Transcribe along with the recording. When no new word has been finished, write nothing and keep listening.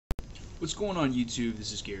What's going on YouTube?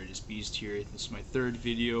 This is Garrett Beast here. This is my third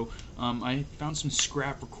video. I found some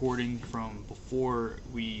scrap recording from before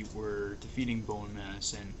we were defeating Bone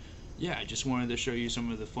Mass, and yeah, I just wanted to show you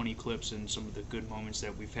some of the funny clips and some of the good moments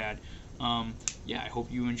that we've had. Yeah, I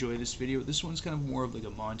hope you enjoy this video. This one's kind of more of like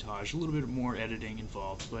a montage, a little bit more editing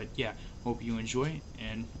involved, but yeah, hope you enjoy,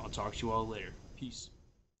 and I'll talk to you all later. Peace.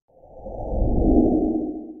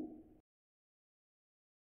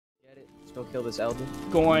 Get it? Let's go kill this elder.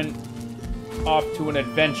 Going off to an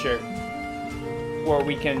adventure where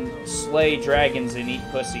we can slay dragons and eat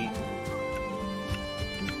pussy.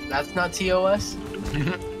 That's not TOS?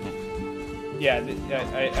 Yeah,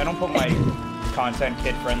 I don't put my content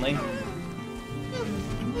kid friendly.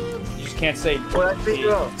 You just can't say.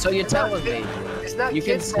 So you're telling me It's not you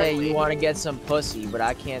can say kid-friendly. you want to get some pussy, but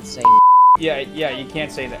I can't say. Yeah, you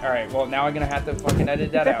can't say that. All right, well now I'm gonna have to fucking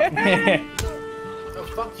edit that out. Oh,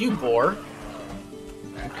 fuck you, boar.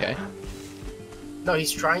 Okay. No,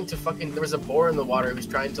 he's trying to fucking. There was a boar in the water. He was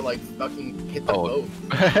trying to, like, fucking hit the boat.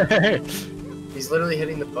 He's literally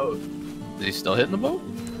hitting the boat. Is he still hitting the boat?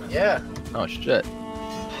 Yeah. Oh shit.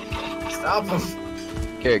 Stop him.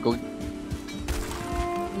 Okay, go.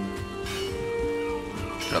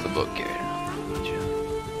 Another boat, Gary.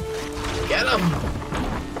 Get him.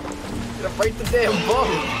 Gonna break the damn boat.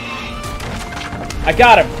 I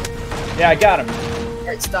got him. Yeah, I got him.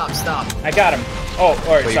 Alright, stop. I got him. Oh,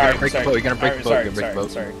 alright, Wait, sorry. You're gonna break the boat. You're gonna break the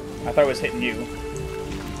boat. Sorry. I thought it was hitting you.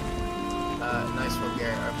 Nice one,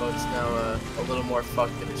 Garrett. Our boat's now a little more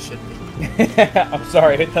fucked than it should be. I'm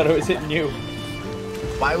sorry, I thought it was hitting you.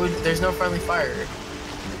 Why would... There's no friendly fire.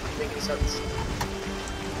 Doesn't make any sense.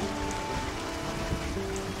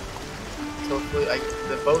 So hopefully,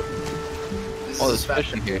 the boat... Oh, there's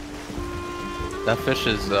fish in here. That fish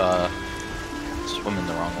is swimming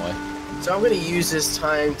the wrong way. So I'm gonna use this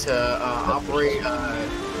time to operate a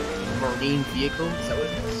marine vehicle. Is that what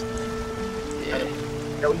it is? Yeah.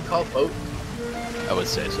 Is that what you call a boat? I would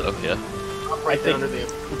say so, yeah. Operate I think under the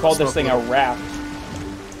we called this thing a raft.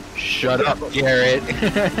 Shut up, Garrett.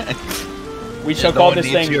 We shall call this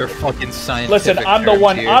thing. Your fucking scientific Listen, I'm the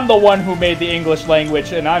one. here. I'm the one who made the English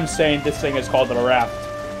language, and I'm saying this thing is called a raft.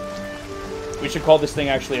 We should call this thing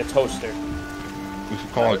actually a toaster. We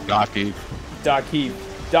should call it Docky. Doc Heath.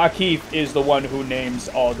 Doc Heath is the one who names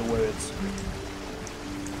all the words.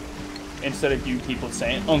 Instead of you people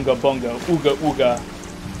saying unga bunga, ooga ooga.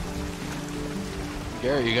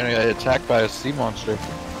 Garrett, you're gonna get attacked by a sea monster.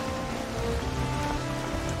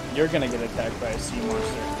 You're gonna get attacked by a sea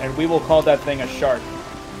monster, and we will call that thing a shark.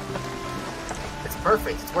 It's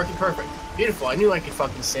perfect. It's working perfect. Beautiful. I knew I could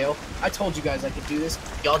fucking sail. I told you guys I could do this.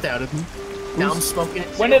 Y'all doubted me. Now I'm smoking it.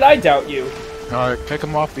 When did I doubt you? Alright, kick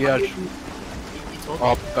him off the edge. You told me.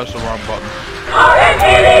 Oh, that's the wrong button.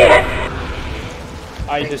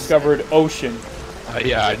 I discovered ocean.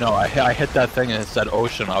 Yeah, I know. I hit that thing and it said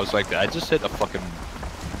ocean. I was like, I just hit a fucking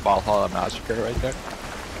Valhalla massacre right there.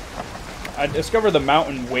 I discovered the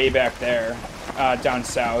mountain way back there, down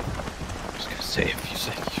south. I was gonna say, if you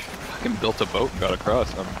said you fucking built a boat and got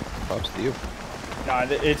across, props to you. Nah,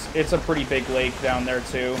 it's a pretty big lake down there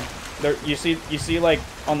too. There, you see like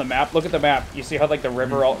on the map. Look at the map. You see how like the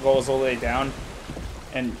river all goes all the way down,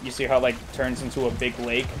 and you see how like turns into a big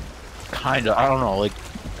lake. Kinda. I don't know. Like,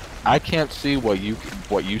 I can't see what you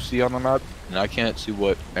see on the map, and I can't see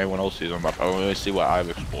what anyone else sees on the map. I only see what I've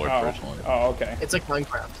explored personally. Oh, okay. It's like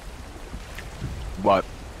Minecraft. But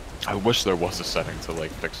I wish there was a setting to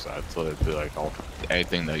like fix that, so it'd be like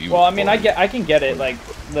anything that you. Well, I mean, I can get it. Like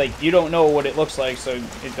you don't know what it looks like, so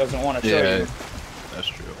it doesn't want to show you. That's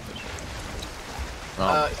true.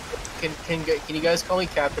 Can you guys call me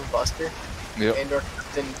Captain Buster? Yep. And or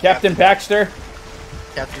Captain Baxter.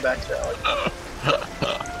 Captain Baxter. I like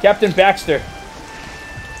that. Captain Baxter.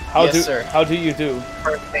 Yes, sir. How do you do?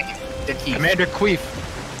 Perfect. The keef. Commander Queef.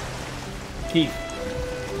 Keith.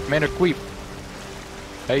 Commander Queef.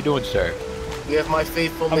 How you doing, sir? We have my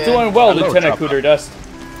faithful man. I'm doing well, Hello, Lieutenant Chopper. Cooter Dust.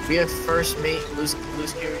 We have First Mate Loose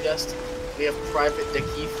Curie Dust. We have Private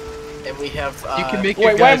Keef. And we have. You can make your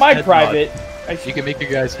Wait, why guys' am I head private? nod. You can make your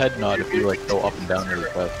guy's head nod if you like go up and down really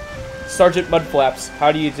fast. Sergeant Mudflaps.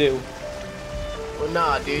 How do you do? Well,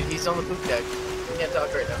 nah, dude. He's on the poop deck. We can't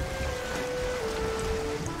talk right now.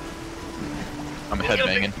 I'm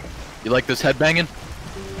headbanging. You like this headbanging?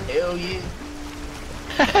 Hell yeah.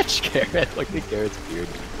 Garrett, look at Garrett's beard.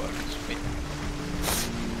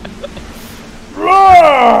 We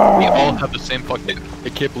all have the same fucking. I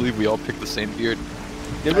can't believe we all picked the same beard.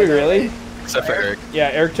 Did we really? Except for Eric.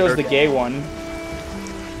 Yeah, Eric chose the gay one.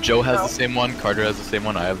 Joe has the same one, Carter has the same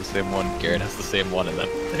one, I have the same one, Garrett has the same one, and then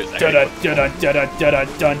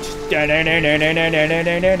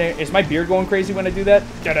Is my beard going crazy when I do that?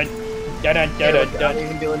 I'm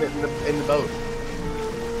even doing it in the boat.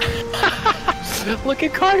 Look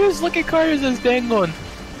at Carter's is dangling.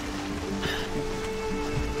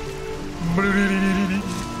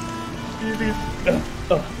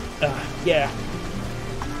 Yeah.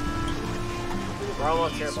 We're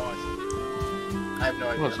almost here, boss. I have no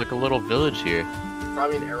idea. Oh, it's like a little village here.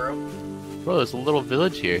 Probably an arrow. Bro, there's a little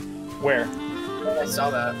village here. Where? I saw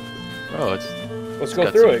that. Bro, Let's go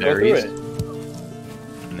through it. Go through it.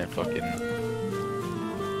 And they're fucking.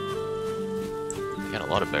 They got a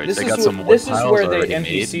lot of berries. This They is got some wood this is piles where the already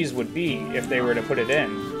NPCs made. would be if they were to put it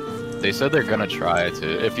in. They said they're gonna try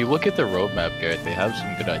to. If you look at the roadmap, Garrett, they have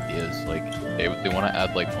some good ideas. Like they want to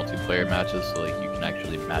add like multiplayer matches, so like you can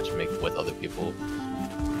actually matchmake with other people,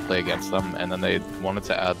 play against them, and then they wanted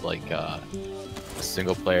to add like a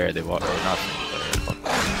single player. They want, or not single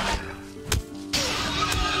player,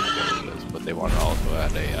 but they wanted to also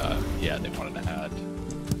add a they wanted to add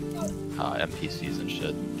NPCs and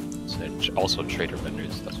shit. So also trader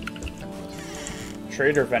vendors. That's what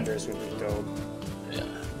Trader vendors would be dope. yeah.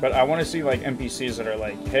 But I want to see like NPCs that are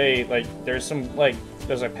like, hey, like there's some like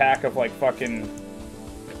there's a pack of like fucking.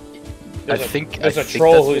 There's a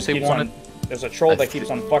troll who keeps on. There's a troll that keeps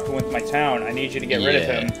on fucking with my town. I need you to get rid of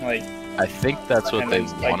him. Like. I think that's what they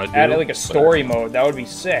want to do. Add like a story mode. That would be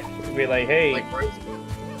sick. It'd be like, hey, Like, where is it?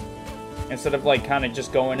 instead of like kind of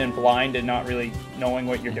just going in blind and not really knowing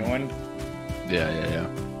what you're doing. Yeah.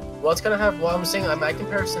 Well, it's gonna have. Well, I'm saying my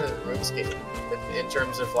comparison is RuneScape in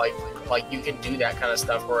terms of like you can do that kind of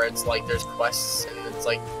stuff where it's like there's quests and it's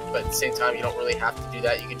like, but at the same time you don't really have to do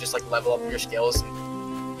that. You can just like level up your skills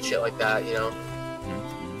and shit like that, you know.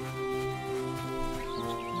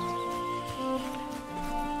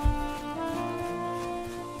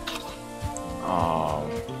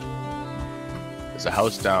 There's a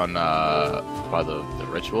house down by the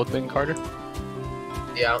ritual thing, Carter.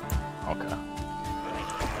 Yeah. Okay.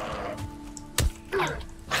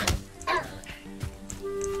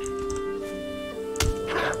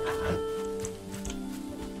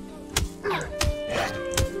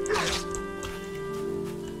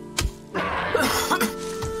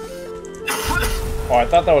 Oh, I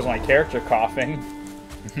thought that was my character coughing.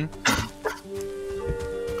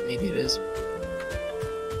 Maybe it is.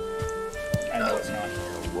 I know it's not.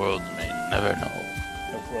 The world may never know.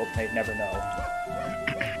 The world may never know.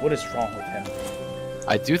 What is wrong with him?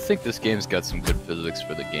 I do think this game's got some good physics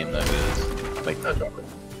for the game that it is. Like,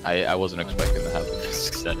 I wasn't expecting to have the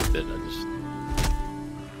physics that it did.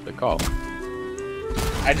 The call.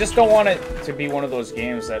 I just don't want it to be one of those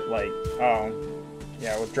games that like, oh,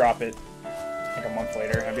 yeah, we'll drop it like a month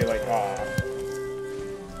later. I'd be like, ah.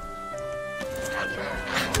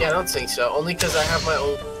 Yeah, I don't think so. Only because I have my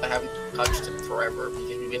own. I haven't touched it forever because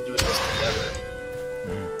we've been doing this together.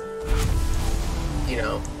 You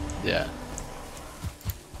know. Yeah.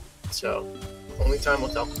 So, only time will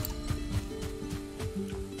tell.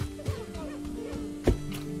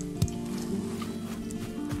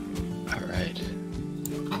 All right.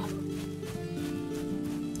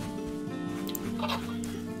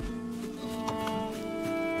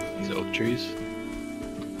 These oak trees.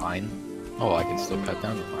 Pine. Oh, I can still cut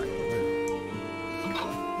down the pine.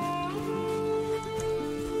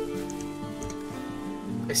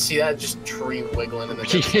 I see that just tree wiggling in the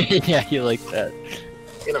distance. Yeah, you like that.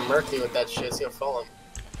 It's gonna murk me with that shit. It's gonna fall him.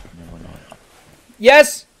 No.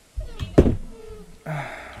 Yes.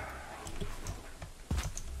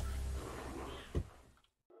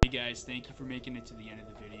 Hey guys, thank you for making it to the end of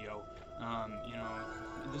the video. You know,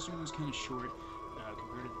 this one was kind of short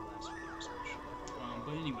compared to the last video, so short.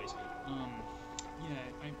 But anyways,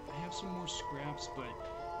 yeah, I have some more scraps, but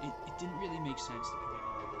it didn't really make sense to put it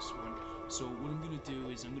into this one. So what I'm gonna do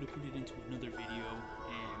is I'm gonna put it into another video,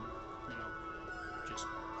 and you know, just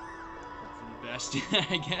hope for the best,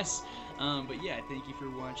 I guess. But yeah, thank you for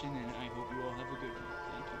watching, and I hope you all have a good one.